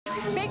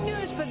Big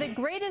news for the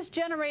greatest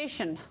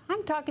generation.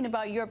 I'm talking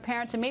about your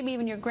parents and maybe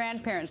even your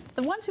grandparents,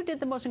 the ones who did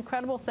the most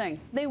incredible thing.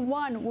 They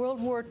won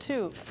World War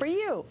II for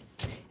you.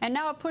 And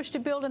now a push to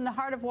build in the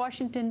heart of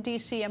Washington,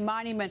 D.C., a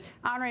monument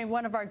honoring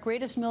one of our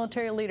greatest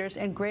military leaders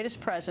and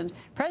greatest presidents,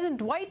 President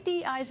Dwight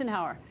D.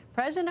 Eisenhower.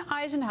 President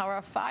Eisenhower,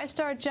 a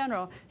five-star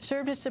general,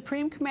 served as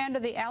Supreme Commander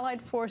of the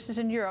Allied forces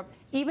in Europe,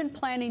 even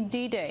planning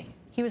D-Day.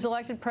 He was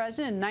elected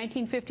president in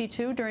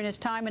 1952 during his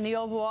time in the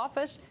Oval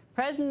Office.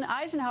 President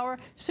Eisenhower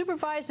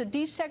supervised the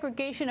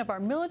desegregation of our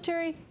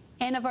military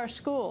and of our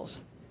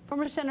schools.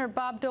 Former Senator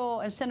Bob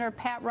Dole and Senator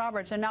Pat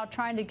Roberts are now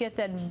trying to get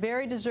that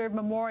very deserved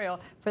memorial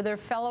for their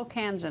fellow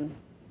Kansan.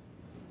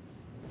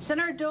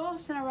 Senator Dole,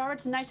 Senator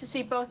Roberts, nice to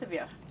see both of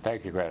you.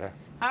 Thank you, Greta.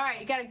 All right,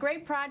 you got a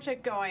great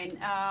project going,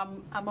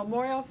 a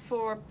memorial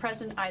for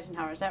President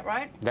Eisenhower, is that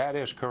right? That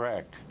is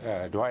correct.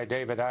 Dwight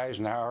David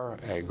Eisenhower,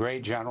 a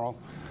great general,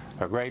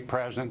 a great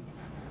president,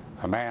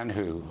 a man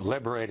who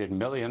liberated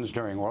millions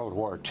during World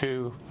War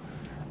II,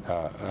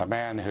 a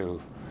man who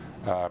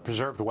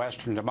preserved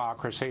Western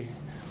democracy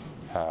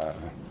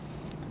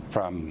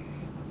from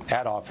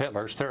Adolf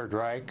Hitler's Third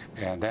Reich,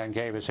 and then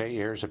gave us 8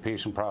 years of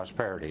peace and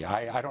prosperity.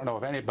 I don't know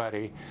of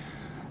anybody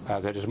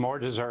that is more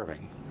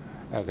deserving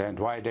than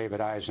Dwight David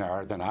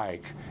Eisenhower than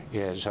Ike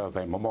is of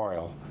a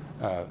memorial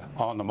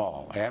on the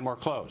Mall, and we're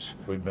close.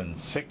 We've been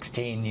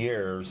 16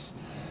 years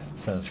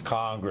since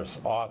Congress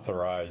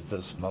authorized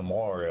this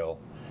memorial,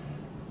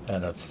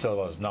 and it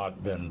still has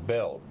not been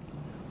built.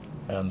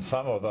 And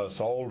some of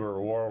us older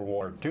World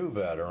War II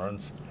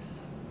veterans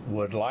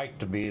would like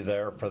to be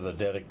there for the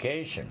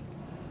dedication.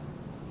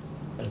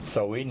 And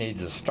so we need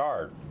to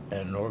start,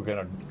 and we're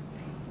going to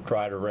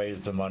try to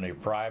raise the money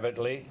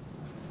privately.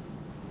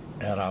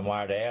 And I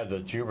might add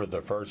that you were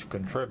the first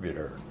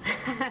contributor.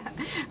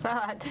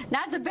 Well,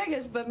 not the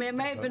biggest, but it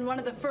may have been one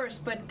of the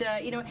first. But,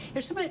 you know,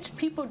 there's so much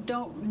people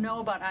don't know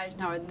about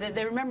Eisenhower.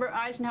 They remember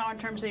Eisenhower in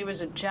terms that he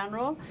was a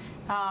general,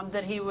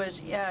 that he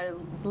was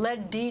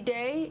led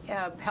D-Day,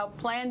 helped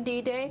plan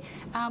D-Day.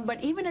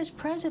 But even as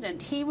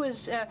president, he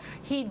was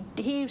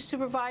he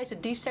supervised the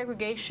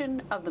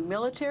desegregation of the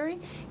military.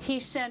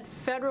 He sent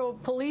federal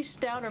police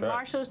down, or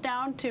marshals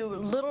down to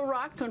Little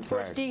Rock to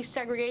enforce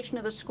desegregation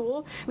of the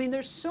school. I mean,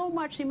 there's so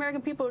much the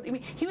American people. I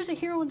mean, he was a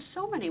hero in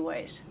so many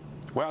ways.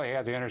 Well, he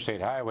had the interstate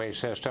highway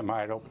system.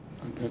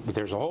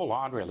 There's a whole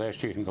laundry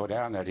list you can go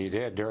down that he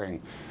did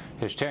during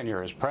his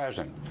tenure as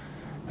president.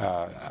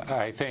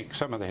 I think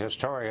some of the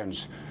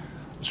historians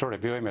sort of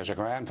view him as a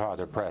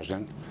grandfather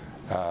president.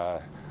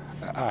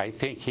 I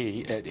think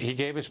he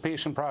gave us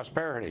peace and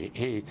prosperity.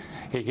 He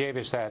gave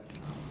us that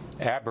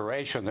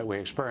aberration that we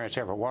experience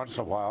every once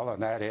in a while,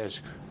 and that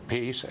is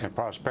peace and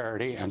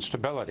prosperity and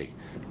stability.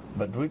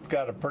 But we've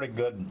got a pretty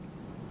good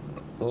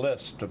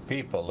list of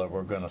people that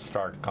we're going to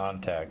start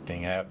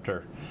contacting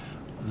after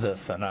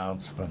this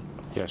announcement.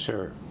 Yes,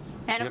 sir.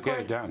 And You'll get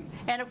it done.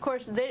 And of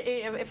course,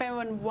 if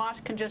anyone wants,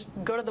 can just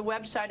go to the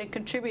website and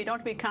contribute. You don't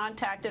have to be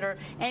contacted, or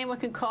anyone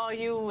can call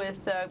you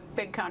with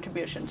big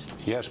contributions.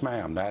 Yes,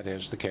 ma'am. That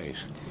is the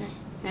case.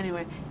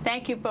 Anyway,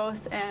 thank you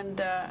both,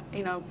 and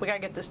you know, we got to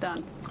get this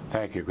done.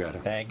 Thank you, Greta.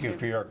 Thank you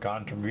for your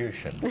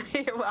contribution.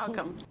 You're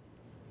welcome.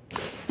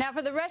 Now,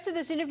 for the rest of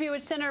this interview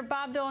with Senator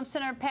Bob Dole and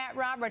Senator Pat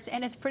Roberts,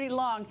 and it's pretty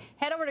long,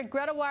 head over to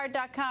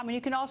GretaWire.com, and you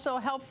can also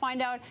help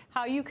find out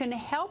how you can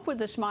help with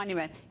this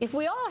monument. If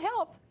we all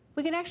help,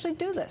 we can actually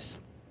do this.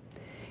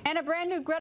 And a brand new Greta